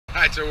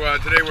Alright, so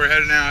today we're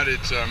heading out.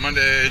 It's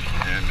Monday,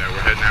 and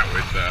we're heading out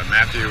with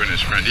Matthew and his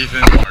friend Ethan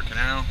on our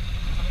canal.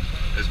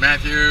 There's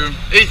Matthew.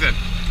 Ethan!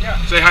 Yeah.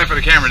 Say hi for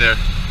the camera there.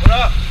 What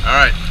up?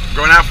 Alright,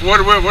 going out for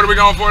what are we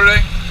going for today?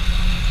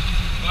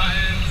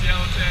 Muttons,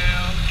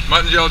 yellowtail.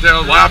 Muttons,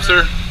 yellowtail,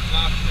 lobster.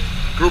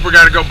 Lobster. Grouper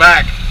got to go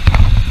back.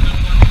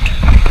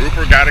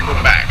 Grouper got to go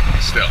back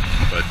still.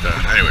 But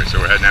anyway, so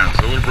we're heading out.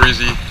 It's a little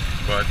breezy,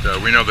 but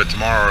we know that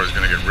tomorrow is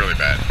going to get really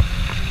bad.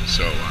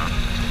 So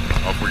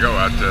off we go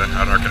out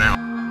our canal.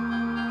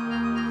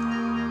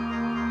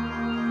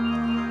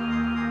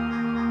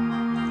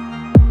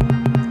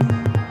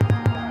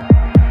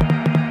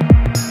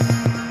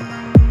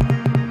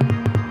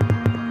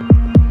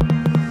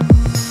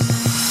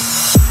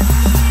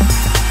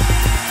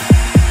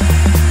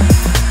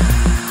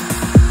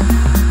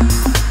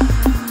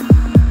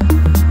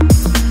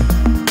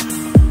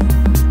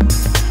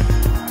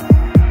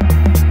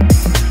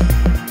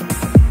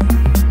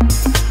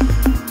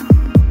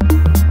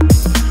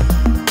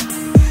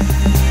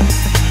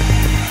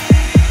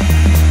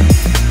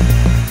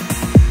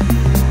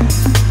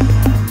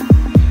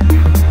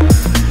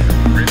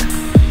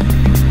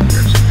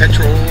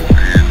 Petrol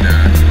and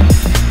then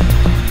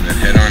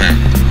head on out.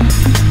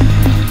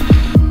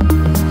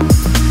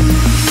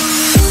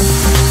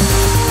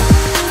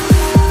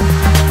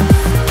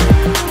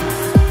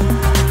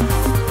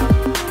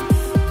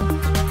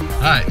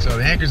 Alright, so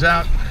the anchor's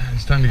out.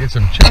 It's time to get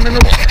some chum in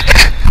the water.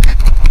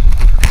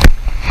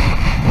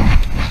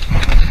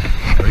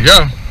 There we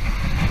go.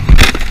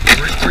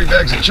 Three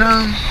bags of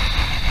chum.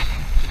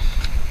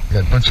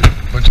 Got a bunch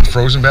of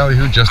frozen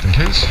ballyhoo just in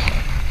case.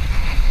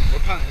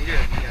 What kind?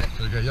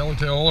 So we got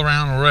yellowtail all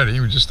around already.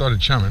 We just started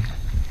chumming.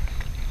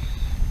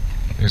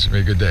 I think it's gonna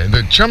be a good day.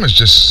 The chum is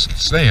just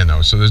staying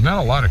though, so there's not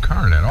a lot of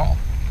current at all.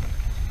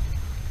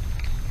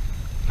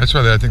 That's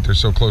why I think they're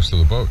so close to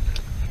the boat.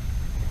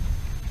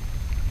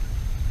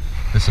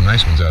 There's some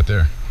nice ones out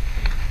there.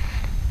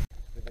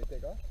 Did they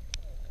take off?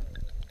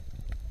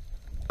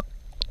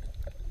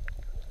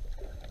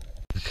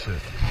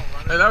 Shit.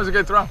 Hey, that was a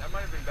good throw. That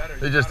might have been better.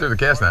 They just threw the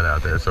cast net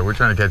out there, so we're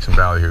trying to catch some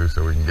ballyhoo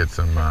so we can get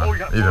some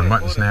either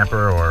mutton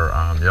snapper or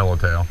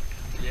yellowtail.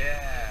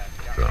 Yeah.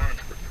 So,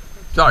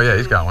 oh yeah,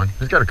 he's got one.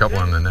 He's got a couple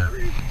in the net.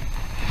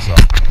 So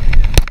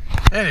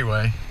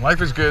anyway,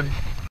 life is good.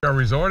 We are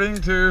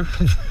resorting to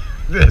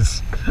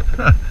this.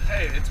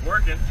 Hey, it's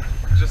working.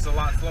 It's just a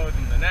lot slower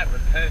than the net, but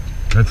hey.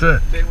 That's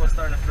it. The table's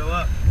starting to fill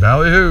up.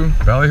 Ballyhoo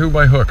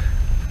by hook.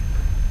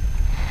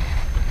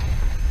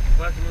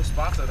 We'll have to move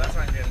spots though. That's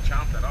not getting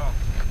chomped at all.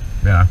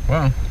 Yeah,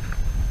 well,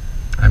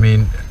 I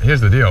mean, here's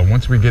the deal.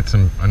 Once we get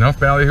enough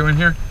ballyhoo in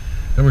here,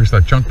 then we can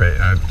start chunk bait.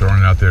 Throwing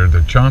it out there,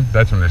 the chum,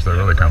 that's when they start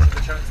really coming. The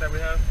chunks that we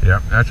have?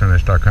 Yep, that's when they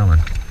start coming.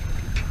 He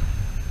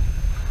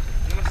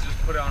must have just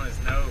put it on his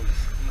nose.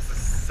 He must have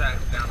sat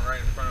down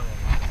right in front of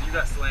him. You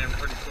got slammed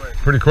pretty quick.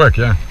 Pretty quick,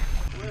 yeah.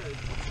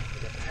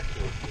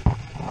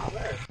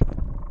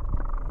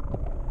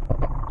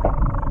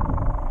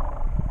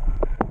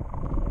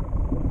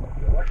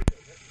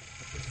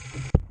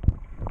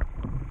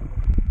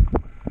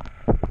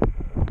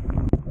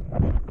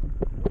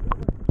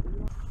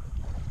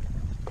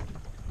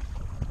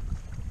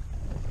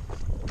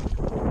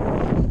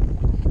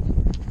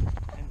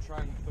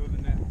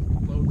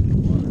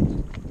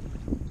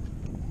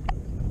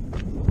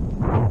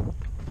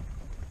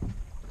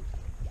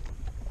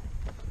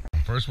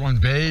 First one,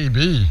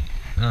 baby.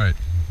 All right.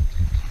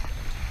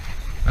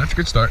 That's a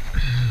good start.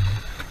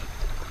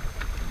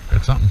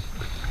 Got something.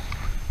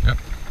 Yep.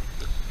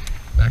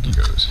 Back he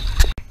goes.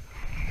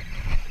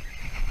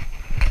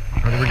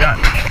 What do we got?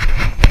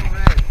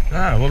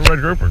 Ah, a little red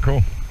grouper.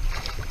 Cool.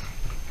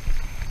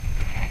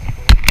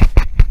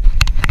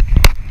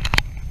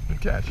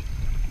 Good catch.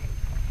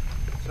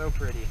 So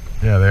pretty.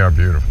 Yeah, they are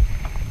beautiful.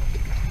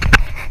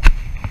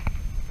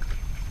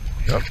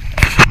 Yep.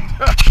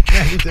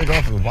 Man, you take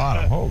off at the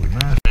bottom. Holy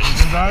man.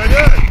 He's not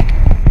good.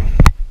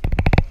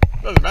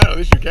 Doesn't matter, at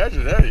least you catch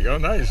it. There you go.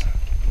 Nice.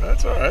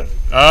 That's alright.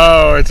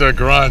 Oh, it's a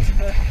grunt.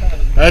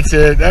 That's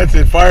it. That's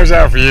it. Fire's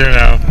out for you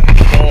now.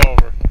 It's all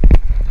over.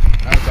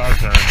 Now it's our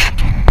turn.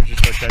 Once you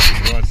start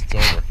catching grunts, it's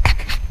over.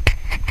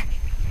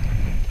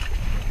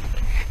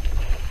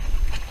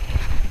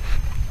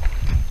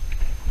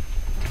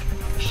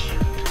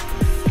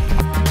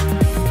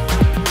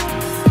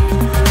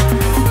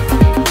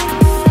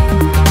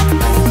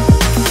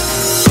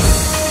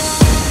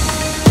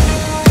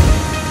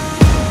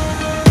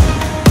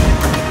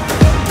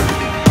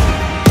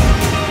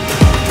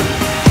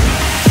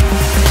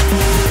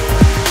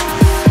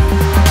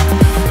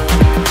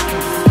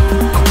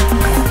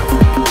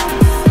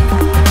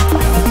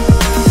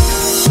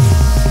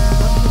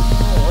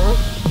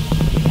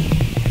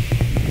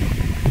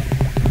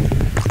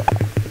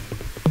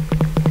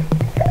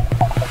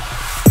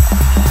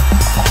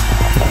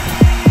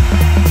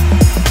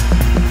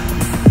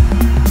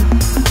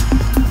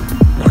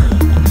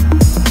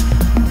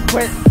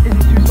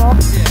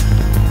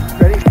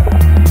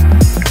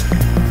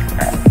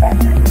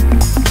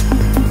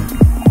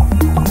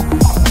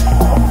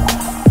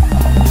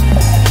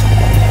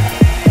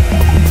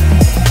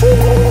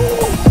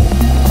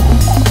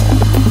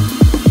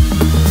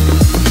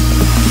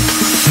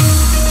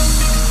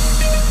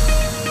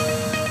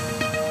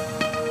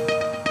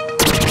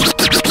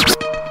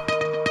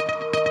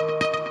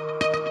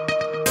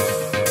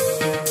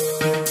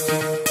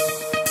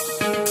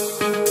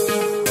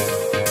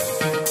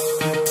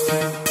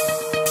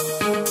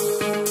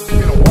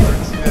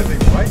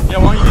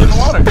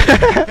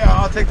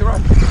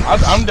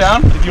 I'm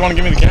down if you want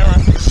to give me the camera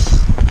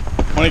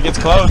when it gets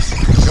close.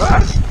 Go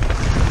ahead.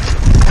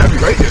 That'd be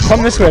great.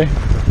 Come this way.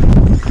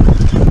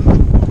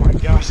 Oh my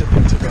gosh, that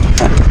thing took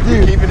off.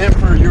 You keeping him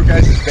for your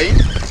guys' bait?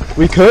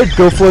 We could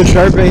go float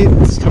shark bait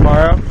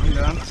tomorrow. I'm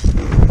down.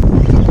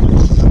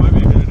 That might be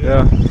a good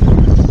idea.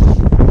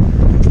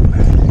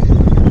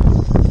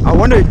 Yeah. I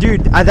wonder,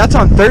 dude, that's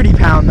on 30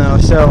 pound though,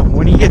 so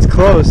when he gets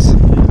close.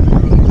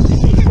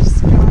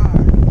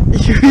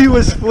 He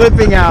was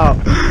flipping out.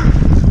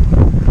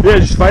 Yeah,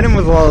 just fight him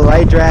with a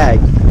light drag.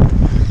 I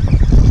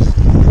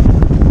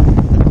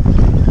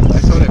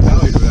saw that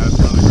belly with that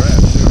on the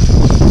grab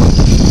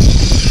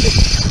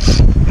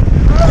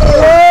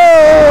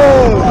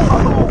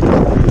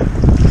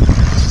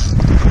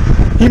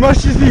too. He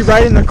must just be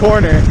right in the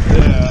corner.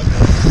 Yeah.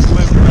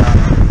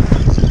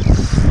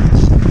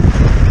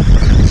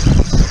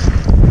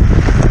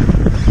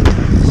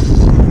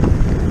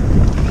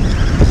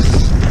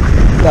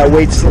 That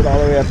weight slid all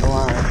the way up the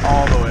line.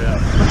 All the way up.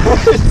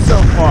 It's so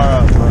far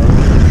up, bro.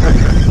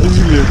 This is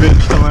gonna be a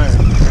bitch to land.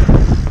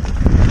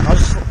 I'll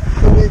just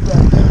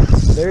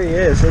there he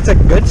is. It's a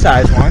good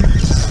size one. There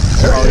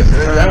he is.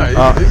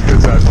 Yeah, he's a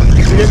good size one.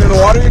 You getting in the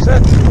water, you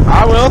said?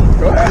 I will.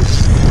 Go ahead.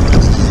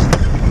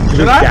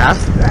 Should I? Gas?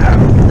 Yeah.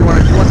 You want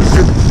to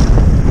shoot?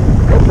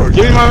 GoPro.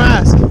 Give me my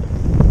mask.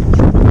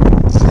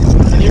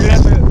 You're gonna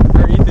have to,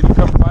 or Ethan, you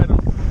come fight him.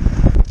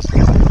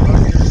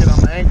 Get on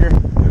the anchor.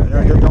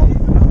 Yeah, you're going.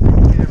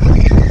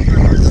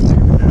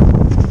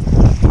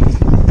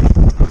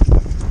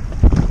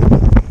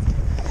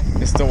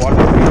 It's still water.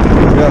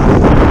 Yeah.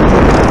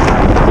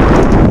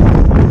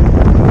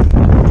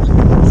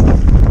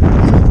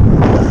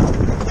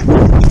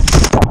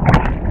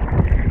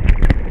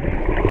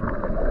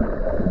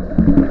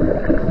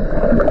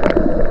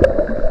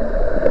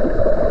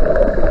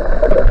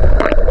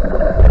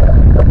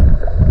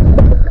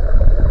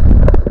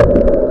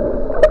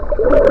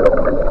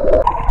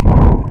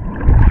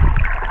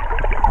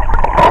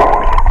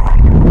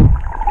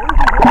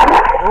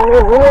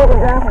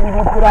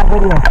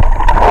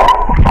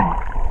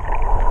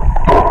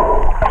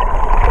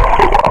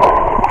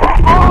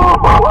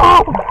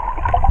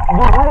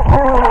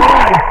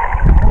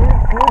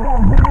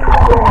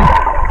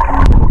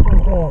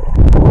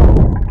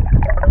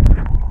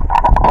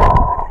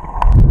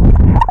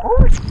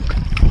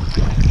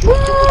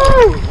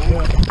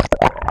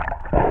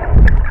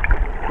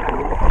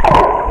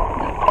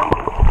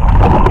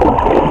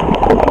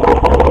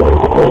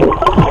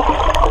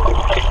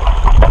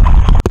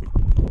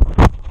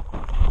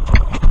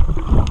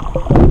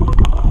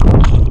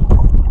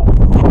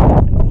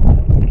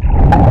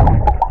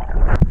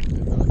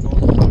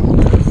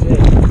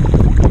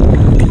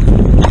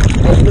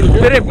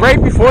 Did it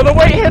break before the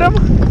weight hit him?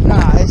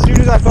 Nah, as soon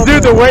as I felt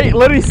Dude, the weight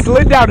literally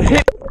slid down,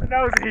 hit his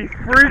nose, and he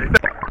freaked the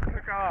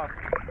fuck off.